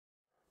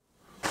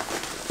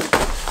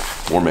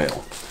or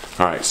male.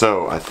 Alright,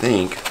 so I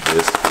think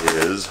this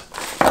is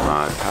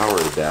my power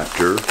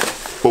adapter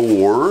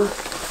for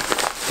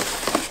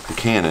the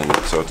Canon.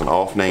 So it's an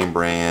off-name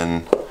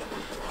brand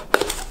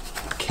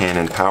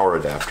Canon power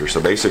adapter.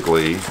 So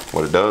basically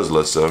what it does,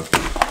 Lissa,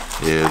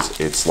 is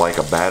it's like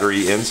a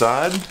battery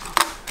inside,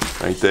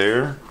 right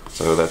there.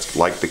 So that's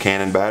like the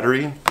Canon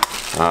battery.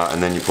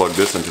 And then you plug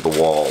this into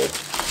the wall.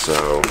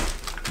 So,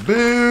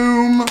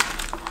 boom!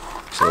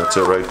 So that's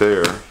it right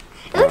there.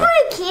 It looks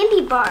like a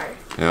candy bar.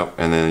 Yep,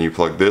 and then you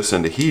plug this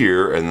into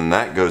here, and then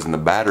that goes in the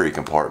battery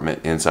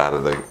compartment inside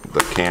of the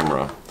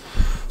camera.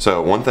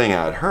 So one thing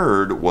I had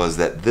heard was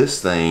that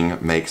this thing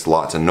makes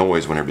lots of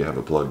noise whenever you have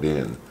it plugged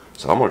in.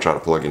 So I'm gonna try to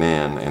plug it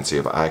in and see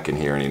if I can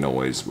hear any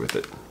noise with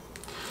it.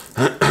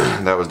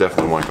 That was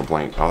definitely one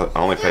complaint. I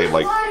only paid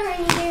like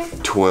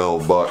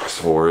 12 bucks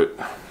for it.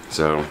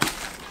 So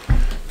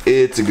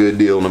it's a good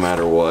deal no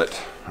matter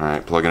what. All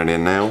right, plugging it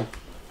in now.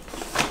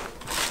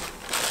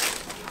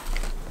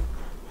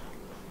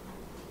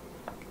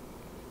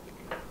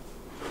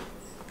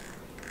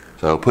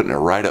 So putting it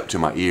right up to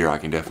my ear, I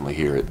can definitely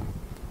hear it.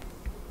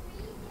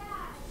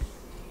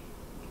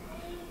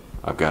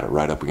 I've got it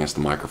right up against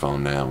the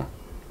microphone now.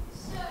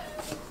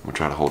 I'm gonna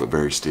try to hold it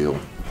very still.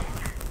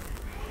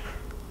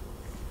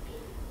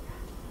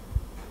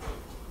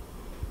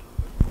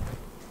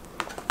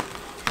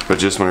 But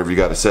just whenever you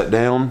got to set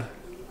down,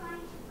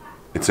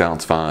 it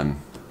sounds fine.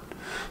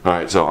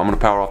 Alright, so I'm gonna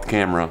power off the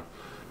camera,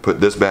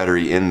 put this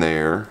battery in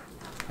there,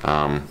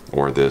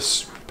 or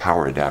this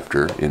power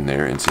adapter in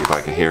there, and see if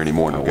I can hear any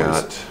more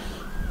noise.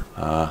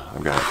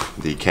 I've got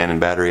the Canon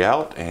battery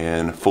out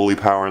and fully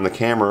powering the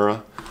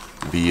camera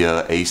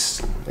via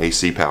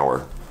AC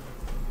power.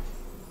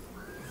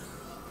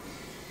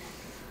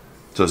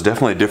 So it's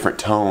definitely a different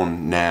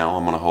tone now.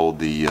 I'm gonna hold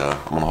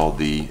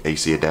the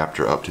AC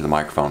adapter up to the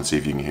microphone and see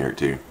if you can hear it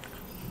too.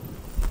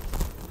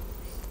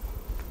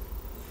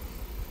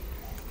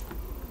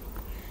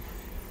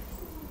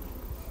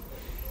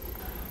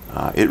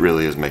 It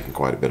really is making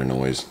quite a bit of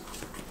noise.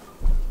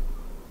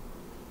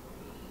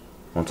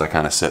 Once I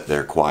kind of sit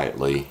there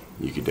quietly,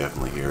 you could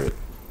definitely hear it.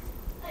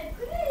 I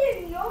put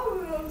it in your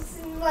rooms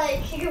and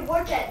like you could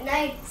work at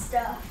night and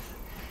stuff.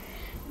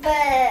 But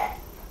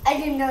I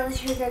didn't know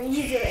that you were going to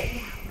use it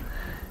right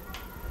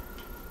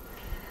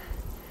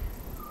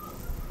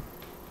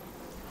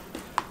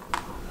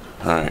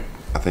now. Alright,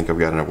 I think I've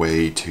got a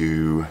way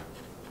to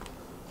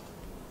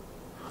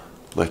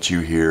let you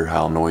hear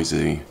how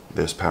noisy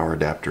this power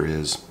adapter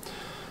is.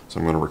 So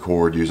I'm going to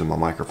record using my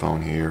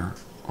microphone here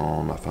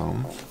on my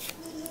phone.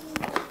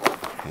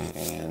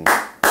 And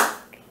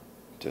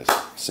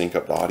just sync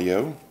up the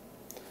audio.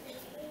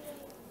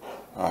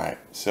 Alright,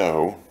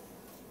 so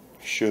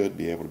should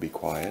be able to be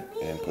quiet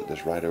and put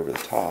this right over the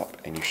top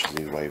and you should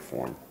see the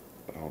waveform.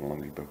 But hold on, let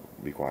me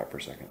be quiet for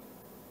a second.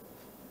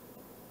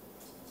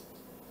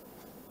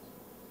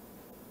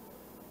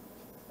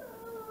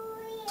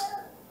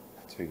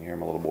 So you can hear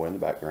my little boy in the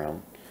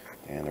background,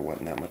 and there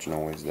wasn't that much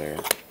noise there.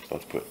 So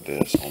let's put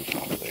this on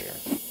top of there.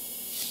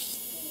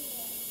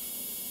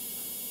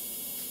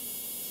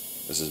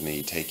 This is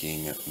me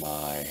taking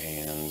my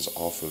hands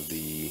off of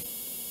the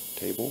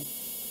table.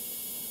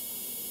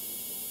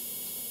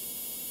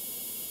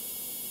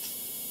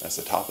 That's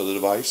the top of the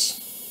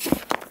device,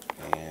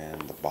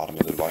 and the bottom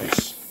of the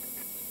device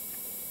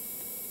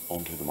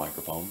onto the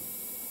microphone.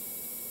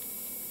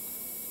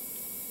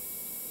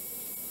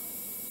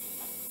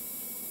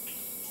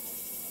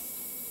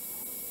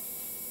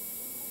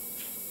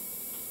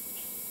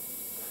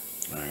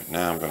 Alright,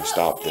 now I'm going to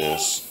stop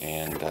this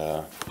and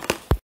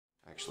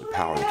actually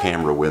power the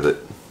camera with it,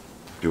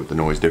 do what the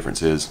noise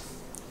difference is.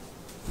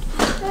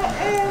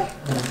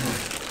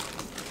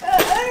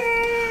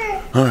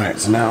 Alright,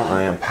 so now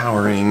I am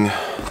powering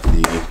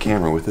the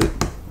camera with it.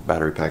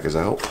 Battery pack is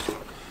out,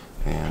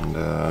 and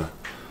I'll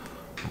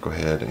go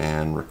ahead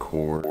and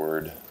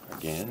record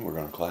again. We're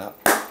going to clap.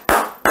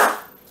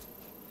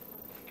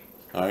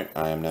 Alright,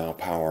 I am now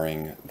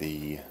powering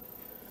the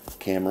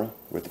camera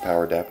with the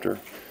power adapter.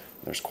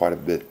 There's quite a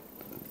bit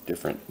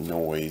different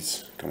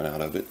noise coming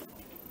out of it.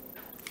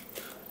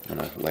 I'm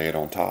going to lay it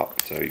on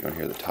top, so you're going to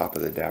hear the top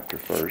of the adapter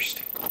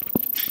first.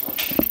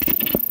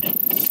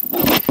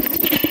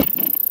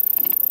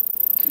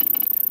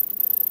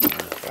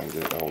 If I can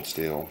get it to hold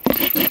still.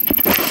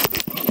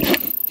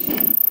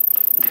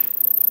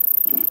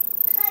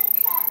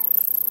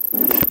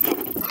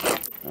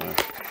 I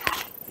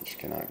just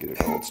cannot get it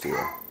to hold still.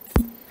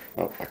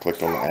 Oh, I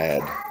clicked on the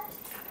ad.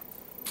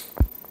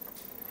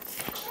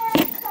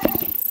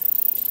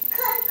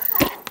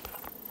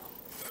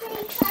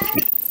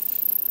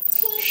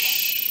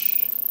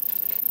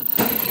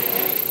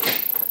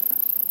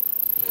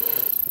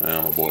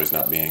 Well, my boy's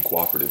not being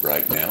cooperative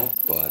right now,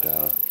 but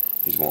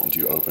he's wanting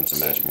to open some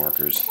magic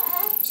markers.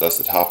 So that's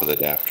the top of the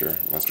adapter.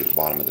 Let's get the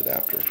bottom of the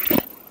adapter.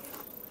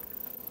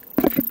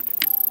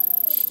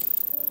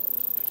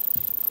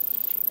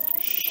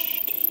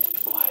 Shh, be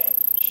quiet.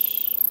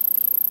 Shh.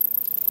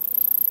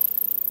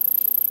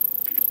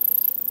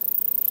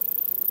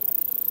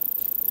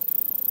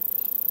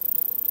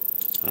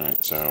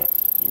 Alright, so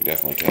you can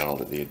definitely tell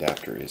that the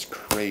adapter is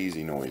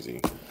crazy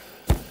noisy.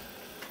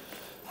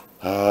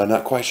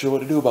 Not quite sure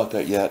what to do about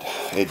that yet.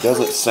 It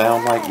doesn't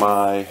sound like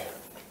my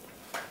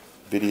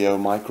video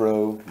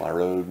micro, my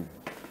Rode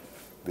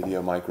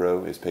video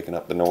micro is picking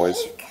up the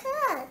noise.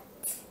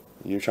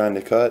 You're trying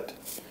to cut?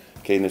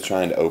 Caden is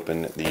trying to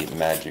open the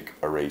magic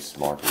erase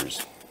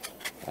markers.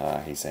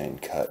 He's saying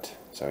cut,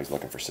 so he's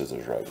looking for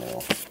scissors right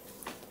now.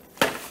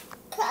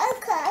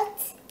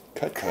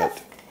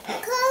 Cut.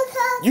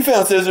 You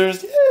found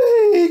scissors!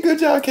 Yay! Good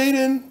job,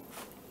 Caden!